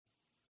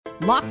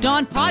Locked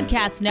On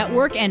Podcast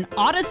Network and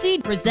Odyssey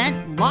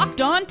present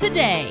Locked On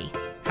Today.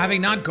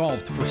 Having not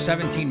golfed for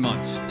 17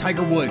 months,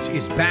 Tiger Woods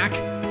is back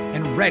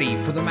and ready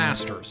for the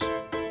Masters.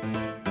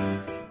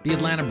 The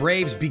Atlanta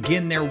Braves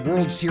begin their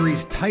World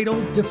Series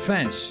title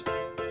defense.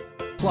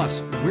 Plus,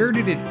 where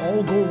did it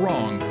all go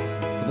wrong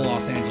for the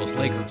Los Angeles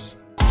Lakers?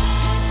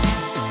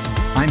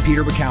 I'm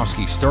Peter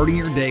Bukowski, starting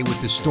your day with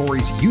the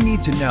stories you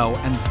need to know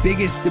and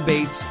biggest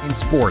debates in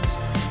sports.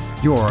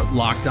 You're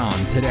Locked On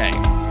Today.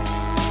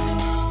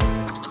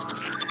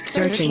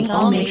 Searching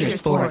all major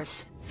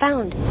sports.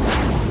 Found.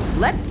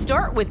 Let's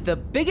start with the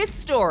biggest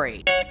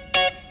story.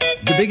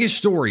 The biggest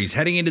stories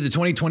heading into the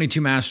 2022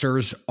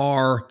 Masters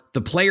are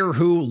the player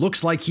who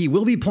looks like he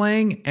will be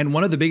playing and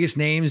one of the biggest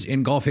names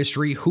in golf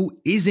history who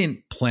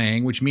isn't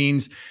playing, which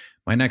means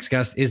my next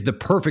guest is the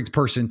perfect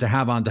person to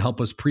have on to help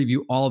us preview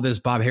all of this.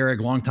 Bob Harig,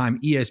 longtime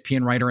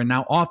ESPN writer and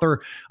now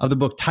author of the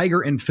book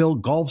Tiger and Phil,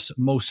 Golf's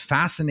Most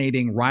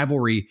Fascinating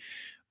Rivalry.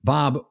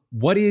 Bob,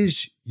 what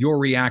is your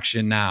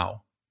reaction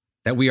now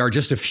that we are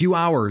just a few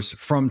hours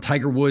from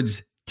Tiger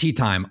Woods' tee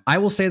time? I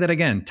will say that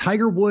again,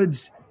 Tiger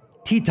Woods'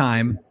 tee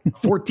time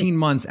 14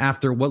 months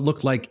after what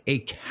looked like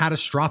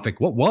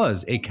what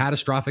was a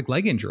catastrophic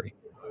leg injury.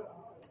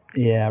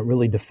 Yeah, it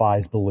really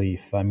defies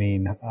belief. I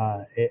mean,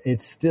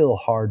 it's still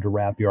hard to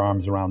wrap your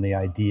arms around the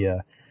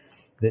idea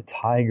that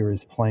Tiger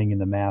is playing in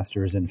the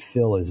Masters and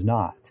Phil is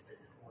not.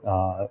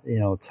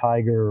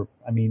 Tiger,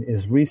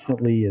 as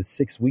recently as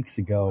 6 weeks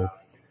ago,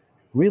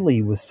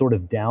 really was sort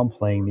of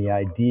downplaying the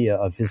idea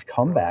of his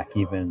comeback,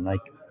 even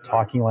like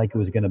talking like it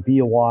was going to be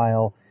a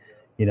while,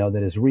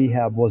 that his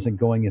rehab wasn't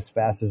going as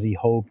fast as he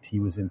hoped. He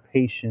was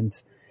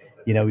impatient.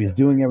 He was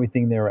doing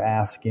everything they were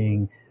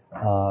asking.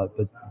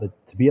 But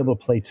to be able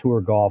to play tour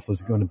golf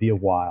was going to be a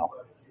while.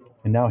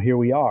 And now here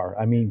we are.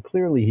 I mean,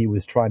 clearly he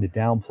was trying to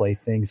downplay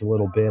things a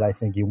little bit. I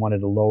think he wanted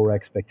to lower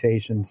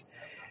expectations.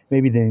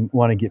 Maybe didn't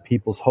want to get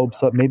people's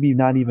hopes up, maybe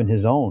not even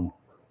his own.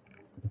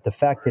 But the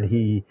fact that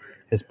he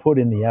has put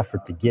in the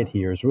effort to get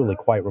here is really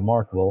quite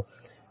remarkable.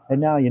 And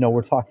now,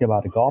 we're talking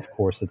about a golf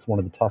course that's one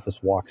of the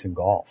toughest walks in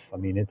golf. I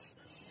mean,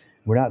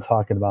 we're not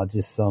talking about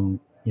just some,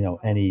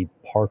 any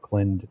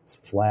Parkland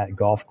flat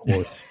golf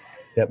course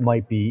that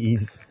might be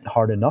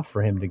hard enough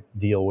for him to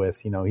deal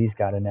with. He's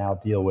got to now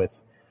deal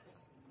with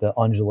the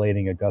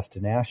undulating Augusta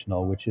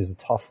National, which is a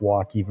tough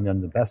walk even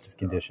under the best of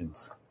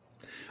conditions.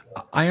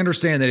 I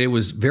understand that it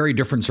was very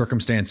different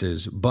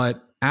circumstances,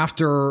 but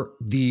after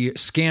the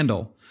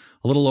scandal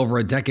a little over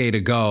a decade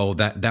ago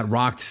that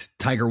rocked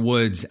Tiger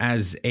Woods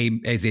as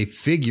a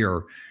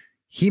figure,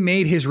 he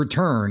made his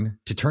return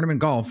to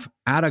tournament golf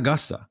at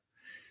Augusta.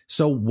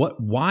 So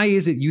why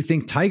is it you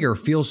think Tiger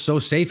feels so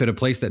safe at a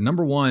place that,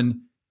 number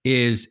one,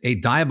 is a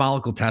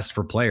diabolical test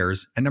for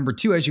players, and number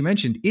two, as you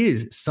mentioned,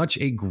 is such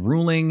a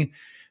grueling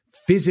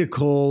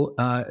physical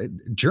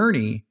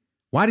journey?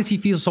 Why does he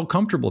feel so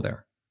comfortable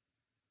there?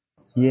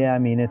 Yeah,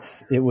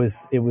 it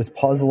was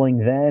puzzling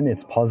then.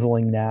 It's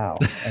puzzling now.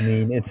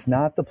 It's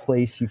not the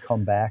place you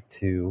come back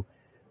to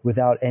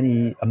without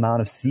any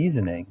amount of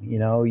seasoning.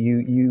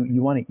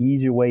 You want to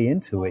ease your way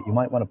into it. You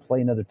might want to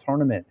play another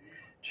tournament,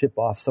 chip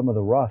off some of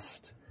the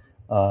rust.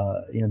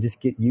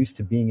 Just get used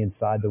to being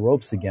inside the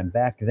ropes again.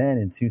 Back then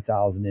in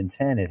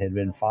 2010, it had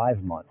been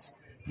 5 months.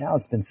 Now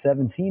it's been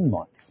 17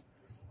 months.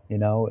 He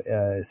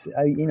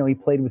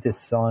played with his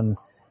son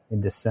in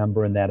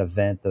December in that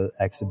event, the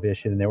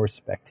exhibition, and there were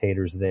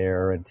spectators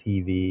there and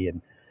TV.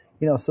 And,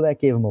 so that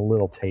gave him a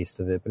little taste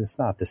of it, but it's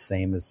not the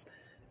same as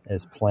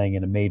playing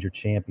in a major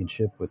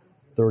championship with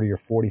 30 or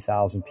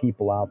 40,000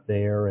 people out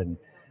there. And,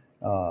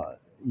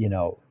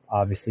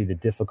 obviously the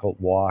difficult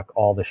walk,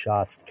 all the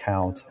shots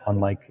count,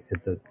 unlike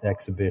at the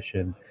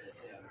exhibition.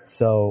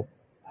 So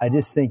I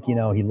just think, he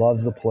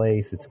loves the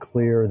place. It's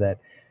clear that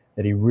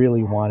he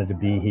really wanted to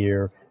be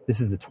here. This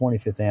is the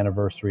 25th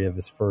anniversary of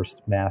his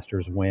first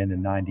Masters win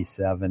in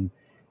 97.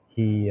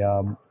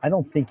 I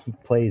don't think he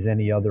plays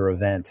any other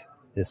event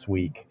this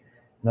week.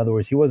 In other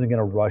words, he wasn't going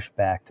to rush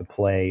back to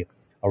play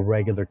a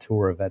regular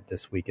tour event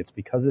this week. It's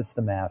because it's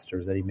the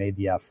Masters that he made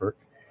the effort.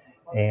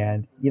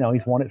 And,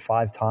 he's won it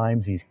 5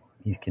 times. He's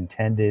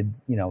contended,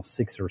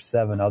 6 or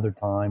 7 other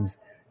times,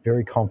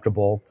 very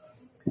comfortable.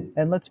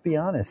 And let's be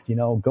honest,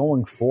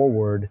 going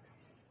forward,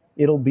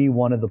 it'll be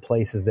one of the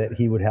places that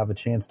he would have a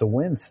chance to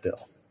win still,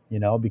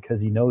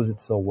 because he knows it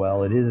so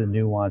well. It is a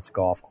nuanced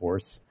golf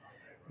course,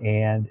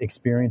 and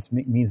experience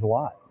means a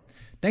lot.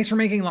 Thanks for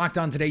making Locked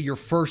On Today your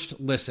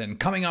first listen.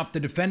 Coming up, the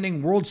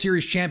defending World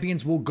Series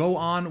champions will go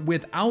on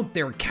without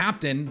their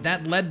captain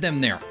that led them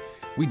there.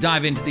 We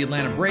dive into the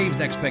Atlanta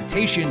Braves'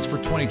 expectations for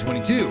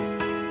 2022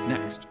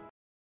 next.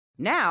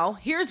 Now,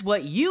 here's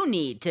what you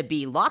need to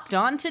be locked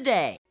on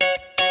today.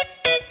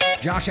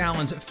 Josh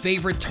Allen's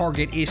favorite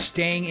target is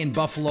staying in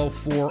Buffalo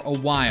for a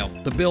while.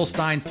 The Bills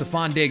signed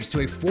Stephon Diggs to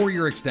a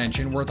 4-year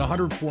extension worth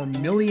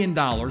 $104 million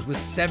with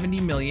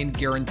 $70 million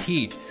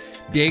guaranteed.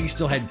 Diggs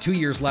still had 2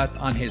 years left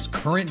on his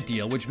current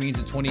deal, which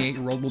means the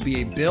 28-year-old will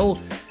be a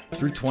Bill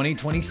through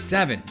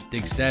 2027.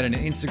 Diggs said in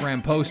an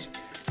Instagram post,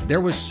 There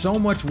was so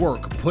much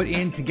work put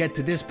in to get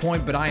to this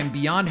point, but I am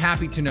beyond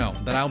happy to know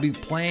that I'll be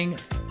playing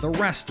the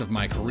rest of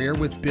my career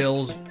with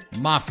Bills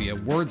Mafia.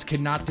 Words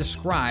cannot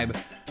describe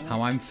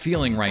how I'm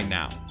feeling right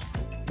now.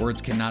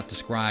 Words cannot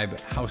describe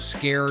how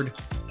scared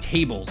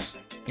tables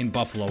in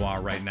Buffalo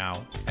are right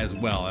now, as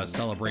well as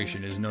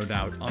celebration is no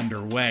doubt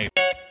underway.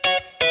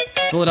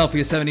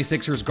 Philadelphia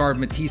 76ers guard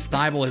Matisse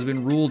Thybulle has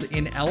been ruled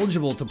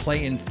ineligible to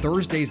play in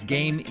Thursday's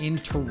game in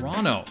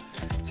Toronto.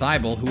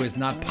 Thybulle, who has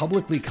not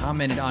publicly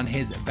commented on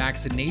his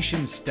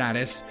vaccination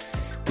status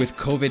with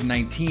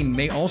COVID-19,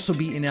 may also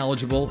be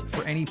ineligible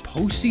for any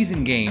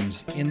postseason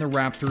games in the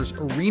Raptors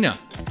arena.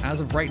 As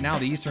of right now,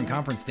 the Eastern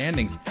Conference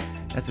standings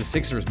as the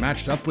Sixers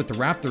matched up with the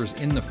Raptors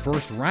in the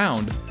first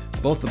round.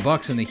 Both the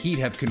Bucks and the Heat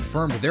have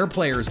confirmed their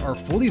players are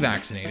fully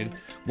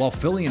vaccinated, while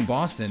Philly and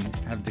Boston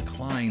have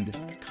declined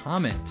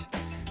comment.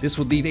 This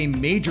would leave a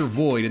major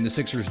void in the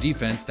Sixers'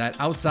 defense that,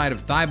 outside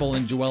of Thybulle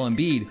and Joel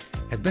Embiid,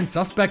 has been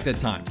suspect at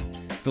times.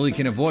 Philly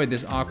can avoid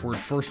this awkward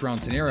first-round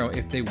scenario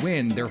if they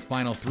win their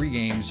final 3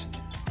 games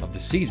of the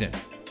season.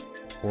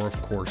 Or,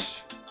 of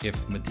course,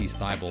 if Matisse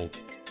Thybulle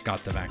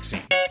got the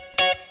vaccine.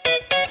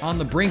 On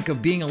the brink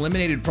of being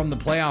eliminated from the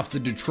playoffs, the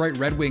Detroit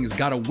Red Wings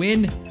got a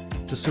win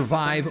to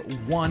survive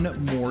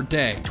one more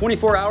day.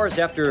 24 hours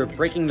after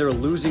breaking their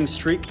losing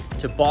streak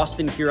to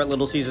Boston here at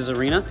Little Caesars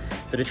Arena,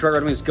 the Detroit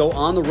Red Wings go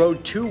on the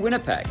road to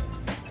Winnipeg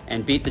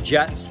and beat the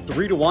Jets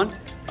 3-1.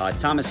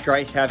 Thomas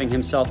Greiss having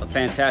himself a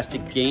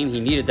fantastic game. He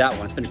needed that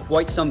one. It's been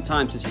quite some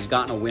time since he's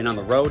gotten a win on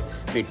the road.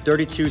 Made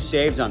 32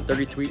 saves on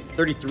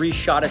 33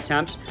 shot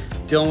attempts.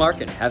 Dylan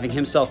Larkin having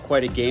himself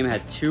quite a game.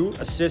 Had 2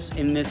 assists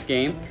in this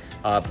game.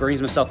 Brings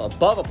himself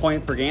above a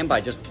point per game by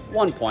just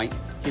 1 point.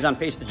 He's on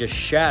pace to just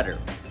shatter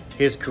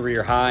his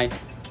career high.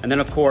 And then,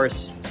 of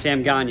course,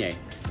 Sam Gagner.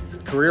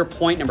 Career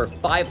point number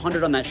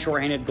 500 on that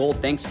shorthanded goal,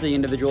 thanks to the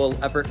individual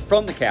effort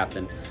from the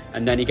captain.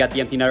 And then he got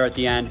the empty netter at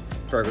the end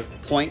for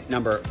point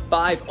number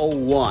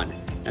 501.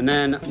 And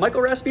then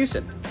Michael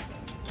Rasmussen.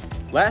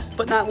 Last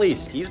but not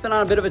least, he's been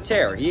on a bit of a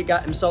tear. He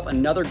got himself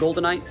another goal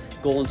tonight,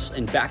 goals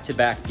in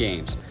back-to-back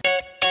games.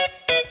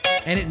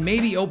 And it may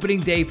be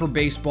opening day for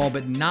baseball,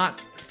 but not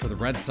for the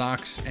Red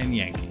Sox and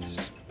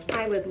Yankees.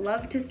 I would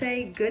love to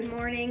say good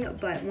morning,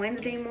 but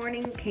Wednesday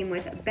morning came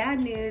with bad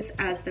news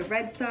as the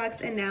Red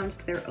Sox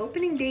announced their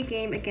opening day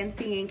game against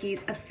the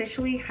Yankees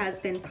officially has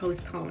been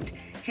postponed.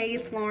 Hey,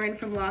 it's Lauren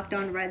from Locked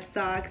On Red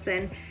Sox,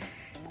 and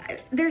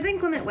there's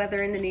inclement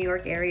weather in the New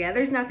York area.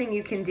 There's nothing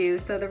you can do,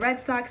 so the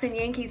Red Sox and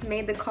Yankees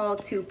made the call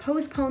to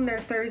postpone their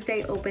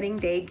Thursday opening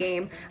day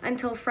game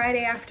until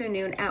Friday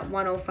afternoon at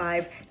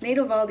 1:05. Nate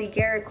Eovaldi,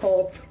 Garrett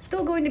Cole,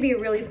 still going to be a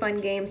really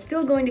fun game,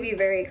 still going to be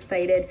very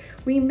excited.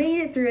 We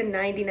made it through a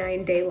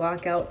 99-day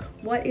lockout.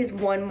 What is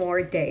one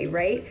more day,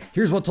 right?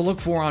 Here's what to look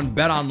for on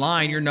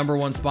BetOnline, your number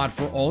one spot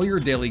for all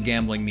your daily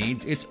gambling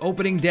needs. It's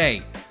opening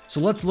day,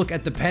 so let's look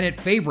at the pennant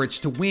favorites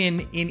to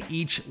win in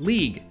each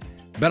league.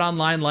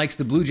 BetOnline likes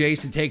the Blue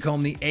Jays to take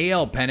home the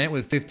AL pennant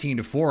with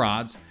 15-4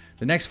 odds.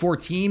 The next 4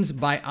 teams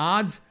by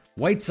odds: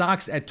 White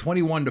Sox at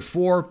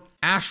 21-4,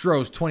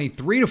 Astros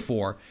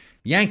 23-4,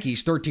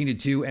 Yankees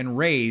 13-2, and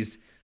Rays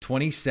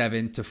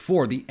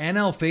 27-4. The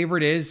NL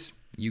favorite is,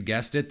 you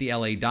guessed it, the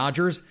LA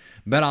Dodgers.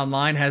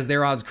 BetOnline has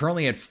their odds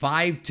currently at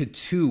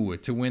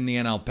 5-2 to win the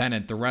NL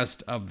pennant. The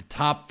rest of the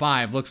top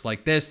 5 looks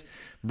like this: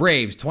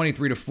 Braves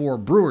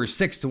 23-4, Brewers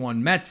 6-1,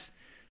 Mets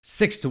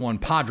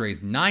 6-1,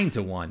 Padres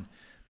 9-1.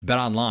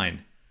 BetOnline,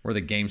 where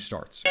the game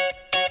starts.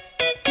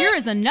 Here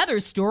is another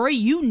story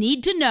you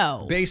need to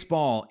know.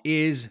 Baseball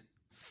is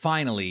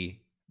finally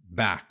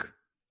back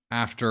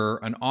after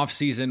an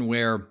offseason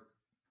where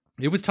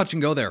it was touch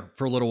and go there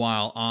for a little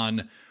while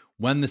on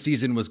when the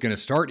season was going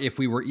to start, if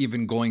we were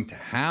even going to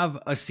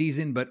have a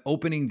season. But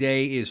opening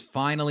day is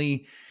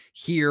finally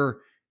here.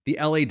 The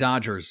LA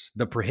Dodgers,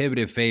 the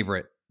prohibitive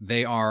favorite,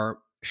 they are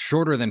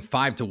shorter than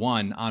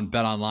 5-1 on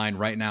BetOnline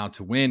right now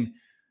to win.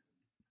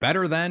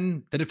 Better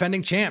than the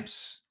defending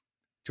champs.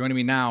 Joining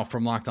me now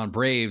from Locked On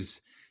Braves,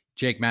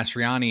 Jake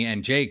Mastriani.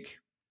 And Jake,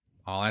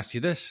 I'll ask you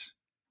this.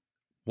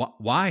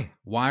 Why?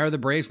 Why are the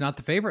Braves not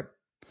the favorite?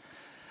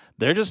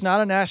 They're just not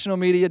a national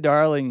media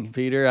darling,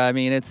 Peter. I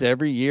mean, it's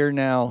every year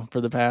now for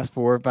the past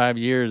 4 or 5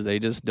 years. They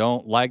just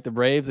don't like the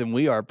Braves, and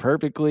we are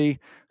perfectly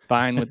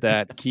fine with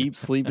that. Keep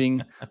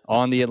sleeping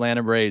on the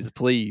Atlanta Braves.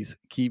 Please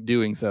keep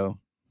doing so.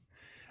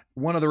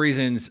 One of the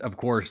reasons, of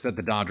course, that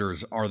the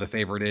Dodgers are the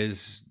favorite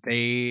is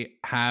they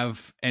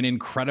have an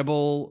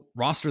incredible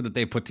roster that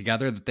they put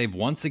together that they've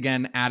once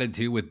again added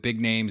to with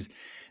big names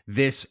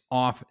this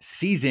off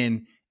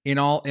season. In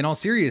all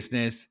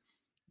seriousness,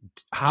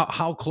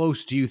 how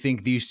close do you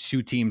think these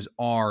two teams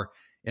are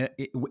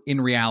in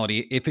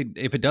reality if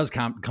it does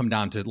come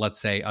down to, let's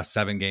say, a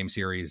 7-game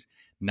series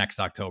next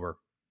October?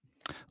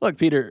 Look,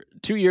 Peter,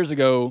 2 years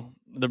ago,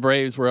 the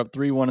Braves were up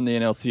 3-1 in the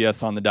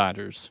NLCS on the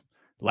Dodgers.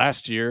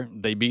 Last year,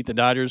 they beat the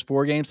Dodgers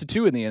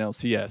 4-2 in the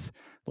NLCS.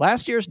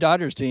 Last year's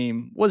Dodgers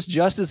team was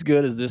just as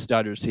good as this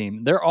Dodgers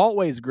team. They're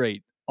always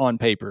great on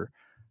paper,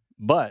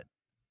 but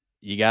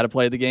you got to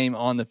play the game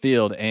on the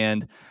field.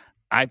 And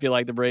I feel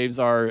like the Braves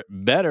are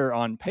better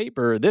on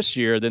paper this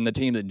year than the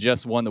team that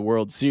just won the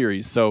World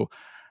Series. So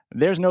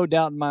there's no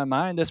doubt in my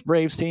mind this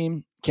Braves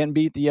team can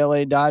beat the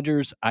LA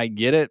Dodgers. I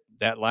get it.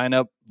 That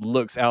lineup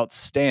looks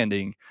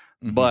outstanding,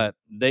 but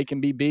they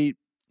can be beat.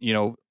 You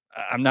know,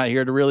 I'm not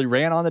here to really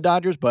rant on the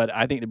Dodgers, but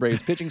I think the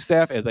Braves pitching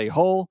staff as a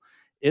whole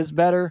is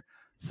better.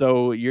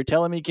 So you're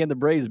telling me, can the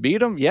Braves beat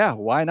them? Yeah,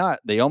 why not?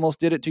 They almost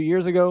did it 2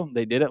 years ago.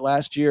 They did it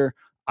last year.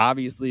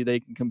 Obviously, they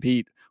can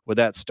compete with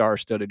that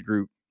star-studded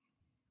group.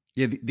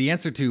 Yeah, the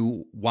answer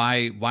to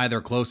why they're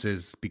close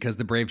is because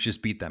the Braves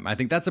just beat them. I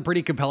think that's a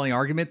pretty compelling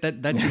argument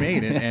that you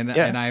made, and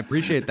Yeah. and I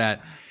appreciate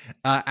that.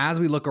 As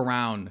we look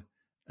around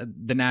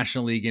the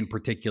National League in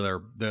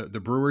particular, the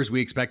Brewers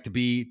we expect to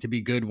be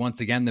good once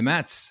again. The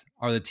Mets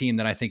are the team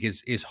that I think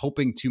is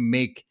hoping to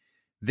make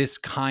this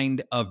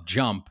kind of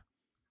jump.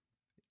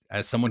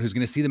 As someone who's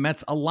going to see the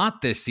Mets a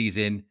lot this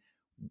season,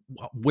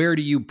 where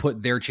do you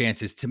put their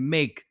chances to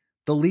make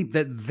the leap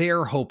that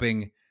they're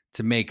hoping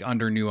to make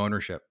under new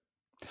ownership?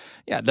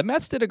 Yeah, the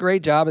Mets did a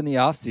great job in the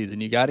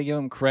offseason. You got to give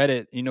them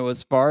credit. You know,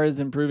 as far as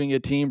improving a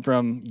team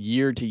from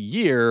year to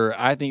year,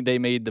 I think they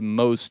made the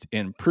most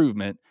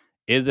improvement.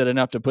 Is it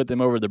enough to put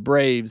them over the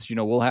Braves? You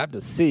know, we'll have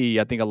to see.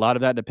 I think a lot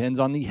of that depends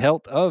on the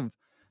health of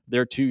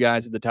their two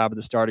guys at the top of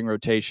the starting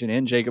rotation,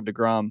 in Jacob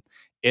deGrom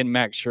and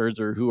Max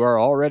Scherzer, who are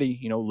already,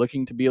 you know,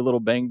 looking to be a little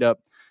banged up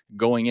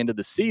going into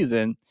the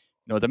season.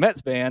 You know, the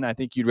Mets fan, I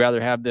think you'd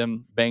rather have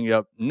them banged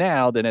up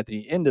now than at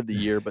the end of the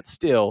year, but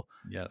still,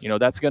 Yes. You know,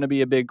 that's going to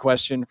be a big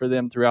question for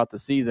them throughout the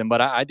season.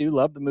 But I do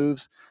love the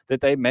moves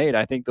that they made.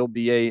 I think they'll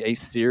be a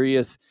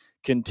serious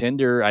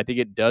contender. I think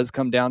it does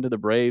come down to the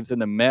Braves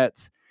and the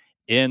Mets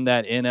in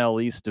that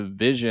NL East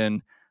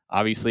division.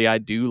 Obviously, I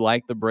do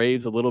like the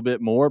Braves a little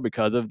bit more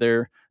because of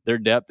their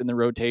depth in the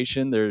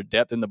rotation, their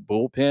depth in the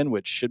bullpen,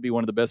 which should be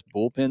one of the best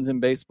bullpens in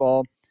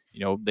baseball.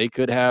 You know, they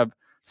could have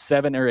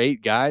 7 or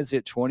 8 guys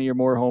hit 20 or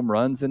more home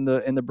runs in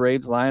the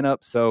Braves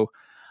lineup. So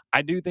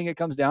I do think it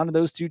comes down to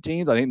those two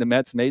teams. I think the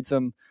Mets made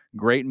some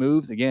great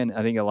moves. Again,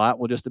 I think a lot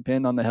will just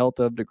depend on the health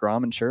of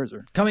deGrom and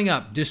Scherzer. Coming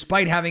up,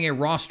 despite having a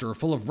roster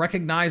full of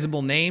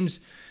recognizable names,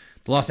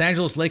 the Los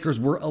Angeles Lakers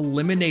were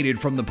eliminated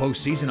from the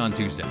postseason on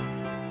Tuesday.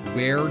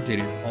 Where did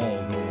it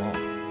all go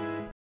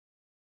wrong?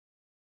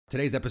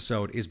 Today's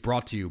episode is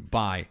brought to you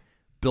by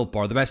Built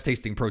Bar, the best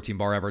tasting protein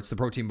bar ever. It's the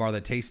protein bar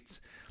that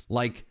tastes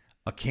like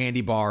a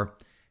candy bar.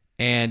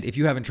 And if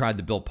you haven't tried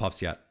the Built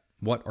Puffs yet,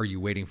 what are you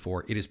waiting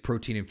for? It is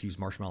protein-infused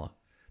marshmallow.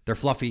 They're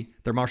fluffy.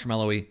 They're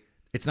marshmallowy.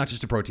 It's not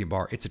just a protein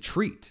bar. It's a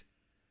treat.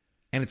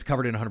 And it's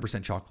covered in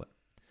 100% chocolate.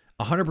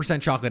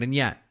 100% chocolate. And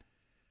yet,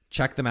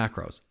 check the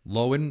macros.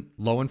 Low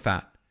in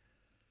fat,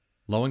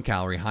 low in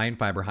calorie, high in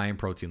fiber, high in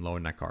protein, low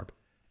in net carb.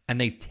 And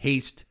they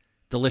taste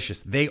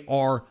delicious. They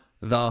are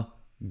the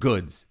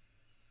goods.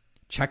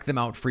 Check them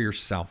out for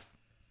yourself.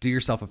 Do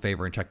yourself a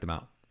favor and check them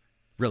out.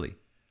 Really,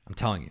 I'm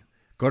telling you.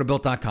 Go to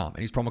Built.com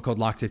and use promo code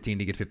LOCKED15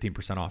 to get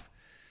 15% off.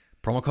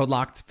 Promo code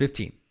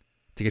LOCKED15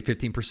 to get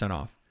 15%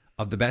 off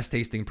of the best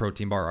tasting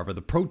protein bar ever.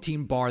 The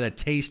protein bar that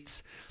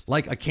tastes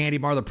like a candy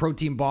bar. The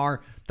protein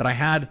bar that I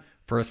had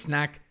for a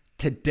snack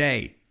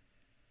today.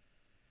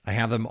 I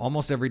have them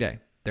almost every day.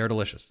 They're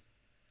delicious.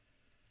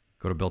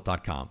 Go to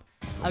Built.com.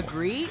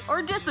 Agree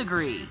or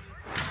disagree?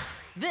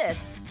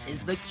 This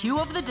is the cue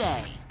of the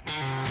day.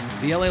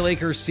 The LA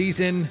Lakers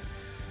season,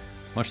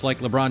 much like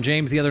LeBron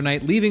James the other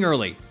night, leaving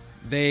early.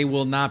 They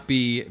will not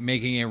be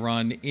making a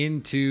run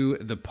into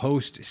the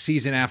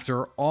postseason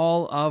after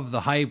all of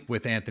the hype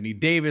with Anthony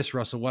Davis,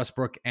 Russell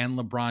Westbrook, and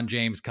LeBron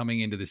James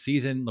coming into the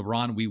season.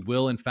 LeBron, we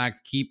will, in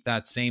fact, keep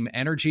that same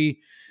energy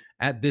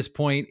at this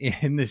point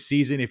in the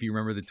season. If you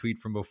remember the tweet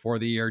from before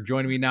the year.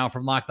 Joining me now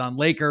from Locked On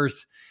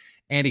Lakers,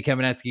 Andy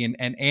Kamenetsky.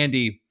 And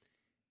Andy,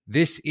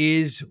 this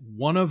is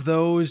one of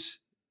those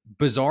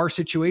bizarre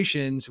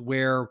situations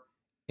where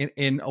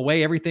in a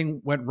way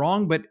everything went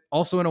wrong, but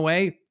also in a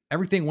way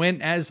everything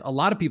went as a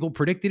lot of people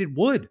predicted it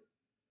would.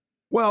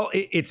 Well,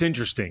 it's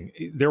interesting.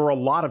 There were a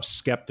lot of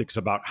skeptics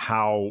about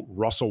how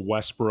Russell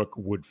Westbrook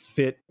would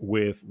fit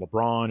with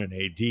LeBron and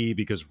AD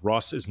because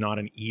Russ is not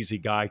an easy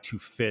guy to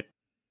fit,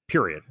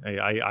 period.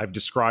 I've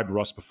described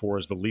Russ before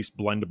as the least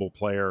blendable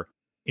player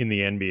in the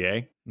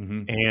NBA.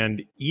 Mm-hmm.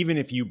 And even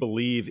if you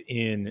believe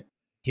in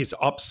his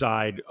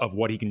upside of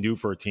what he can do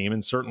for a team,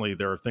 and certainly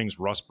there are things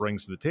Russ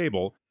brings to the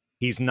table,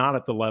 he's not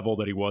at the level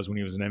that he was when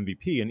he was an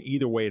MVP. And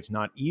either way, it's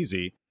not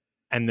easy.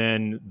 And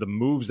then the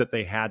moves that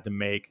they had to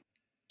make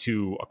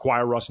to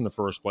acquire Russ in the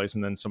first place,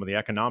 and then some of the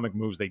economic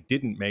moves they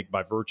didn't make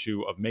by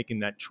virtue of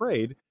making that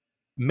trade,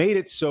 made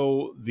it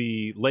so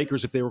the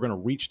Lakers, if they were going to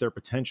reach their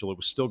potential, it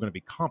was still going to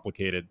be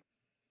complicated.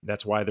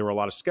 That's why there were a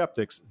lot of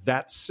skeptics.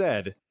 That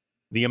said,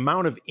 the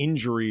amount of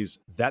injuries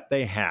that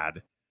they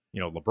had,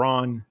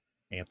 LeBron,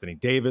 Anthony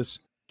Davis,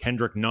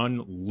 Kendrick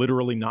Nunn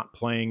literally not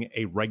playing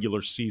a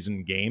regular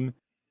season game,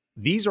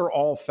 these are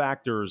all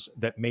factors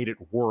that made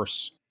it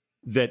worse,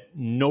 that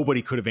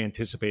nobody could have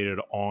anticipated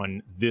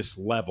on this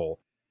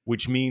level,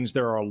 which means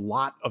there are a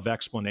lot of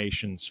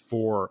explanations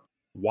for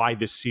why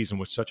this season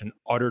was such an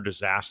utter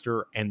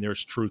disaster, and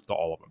there's truth to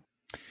all of them.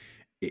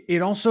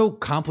 It also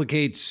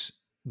complicates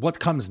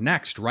what comes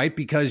next, right?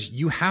 Because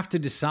you have to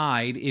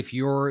decide if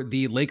you're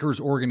the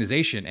Lakers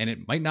organization, and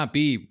it might not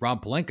be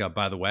Rob Pelinka,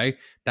 by the way.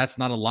 That's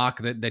not a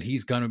lock that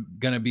he's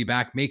gonna be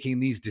back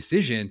making these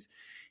decisions.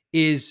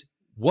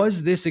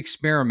 Was this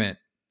experiment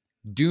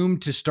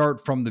doomed to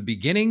start from the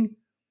beginning,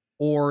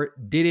 or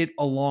did it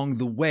along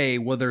the way?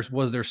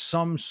 Was there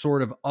some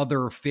sort of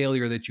other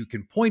failure that you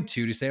can point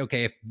to say,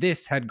 okay, if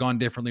this had gone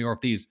differently, or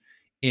if these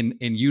in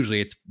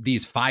usually it's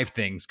these 5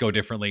 things go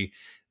differently,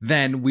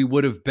 then we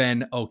would have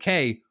been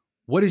okay.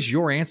 What is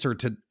your answer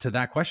to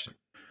that question?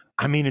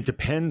 I mean, it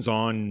depends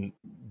on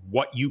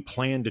what you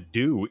plan to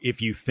do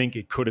if you think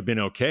it could have been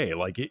okay.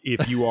 Like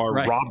if you are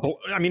right.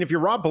 if you're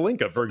Rob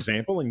Pelinka, for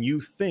example, and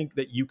you think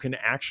that you can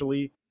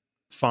actually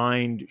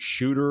find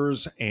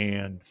shooters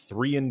and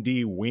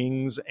 3-and-D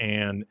wings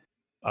and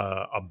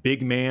a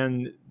big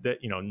man that,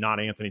 not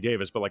Anthony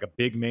Davis, but like a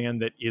big man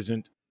that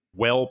isn't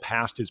well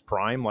past his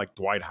prime, like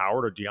Dwight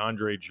Howard or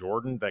DeAndre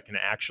Jordan, that can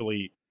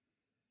actually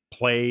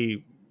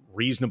play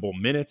reasonable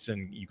minutes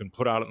and you can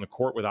put out in the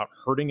court without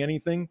hurting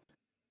anything.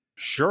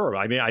 Sure.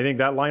 I mean, I think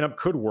that lineup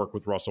could work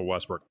with Russell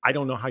Westbrook. I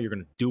don't know how you're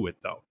going to do it,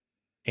 though.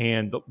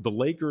 And the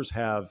Lakers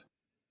have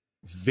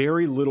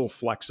very little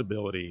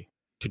flexibility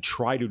to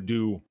try to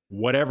do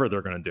whatever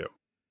they're going to do,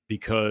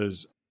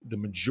 because the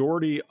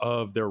majority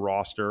of their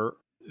roster,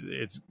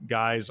 it's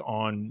guys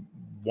on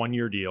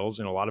 1-year deals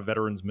and a lot of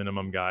veterans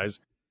minimum guys.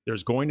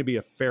 There's going to be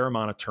a fair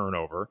amount of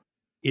turnover.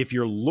 If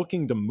you're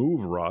looking to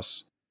move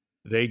Russ,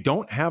 they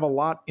don't have a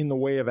lot in the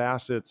way of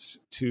assets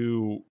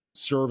to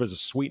serve as a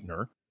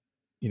sweetener.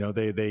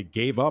 They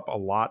gave up a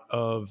lot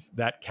of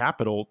that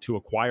capital to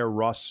acquire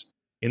Russ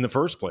in the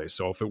first place.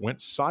 So if it went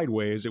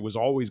sideways, it was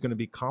always going to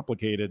be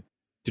complicated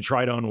to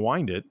try to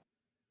unwind it.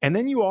 And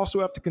then you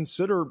also have to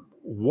consider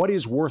what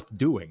is worth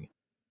doing.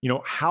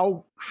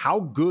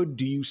 How good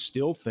do you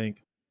still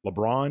think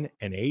LeBron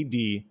and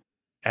AD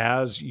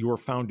as your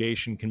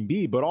foundation can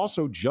be? But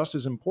also, just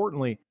as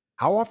importantly,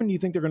 how often do you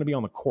think they're going to be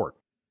on the court?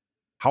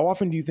 How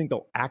often do you think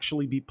they'll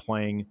actually be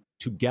playing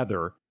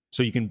together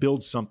so you can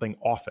build something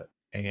off it?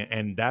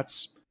 And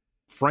that's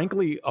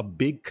frankly a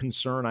big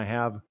concern I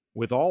have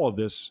with all of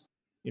this,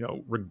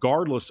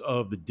 regardless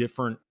of the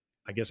different,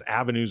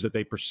 avenues that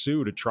they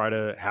pursue to try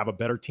to have a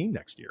better team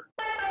next year.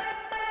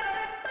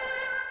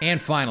 And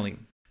finally,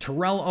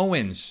 Terrell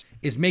Owens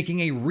is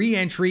making a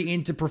re-entry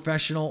into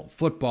professional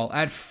football.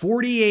 At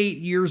 48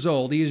 years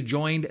old, he has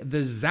joined the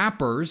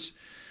Zappers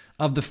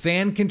of the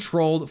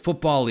fan-controlled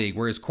football league,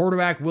 where his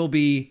quarterback will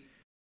be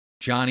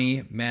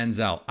Johnny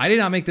Manziel. I did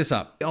not make this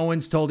up.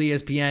 Owens told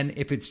ESPN,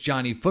 if it's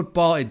Johnny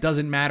football, it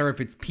doesn't matter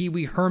if it's Pee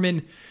Wee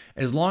Herman.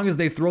 As long as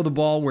they throw the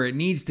ball where it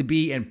needs to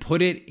be and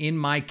put it in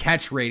my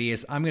catch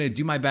radius, I'm going to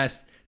do my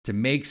best to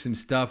make some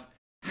stuff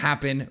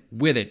happen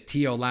with it.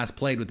 T.O. last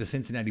played with the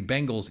Cincinnati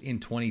Bengals in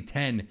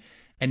 2010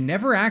 and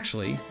never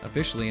actually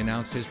officially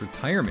announced his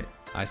retirement.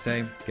 I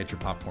say, get your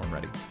popcorn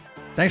ready.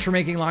 Thanks for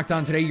making Locked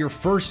On Today your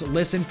first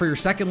listen. For your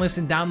second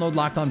listen, download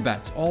Locked On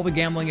Bets. All the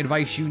gambling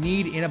advice you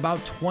need in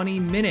about 20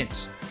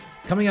 minutes.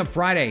 Coming up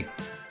Friday,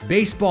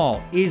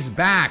 baseball is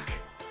back.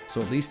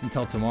 So at least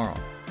until tomorrow,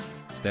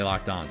 stay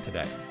locked on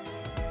today.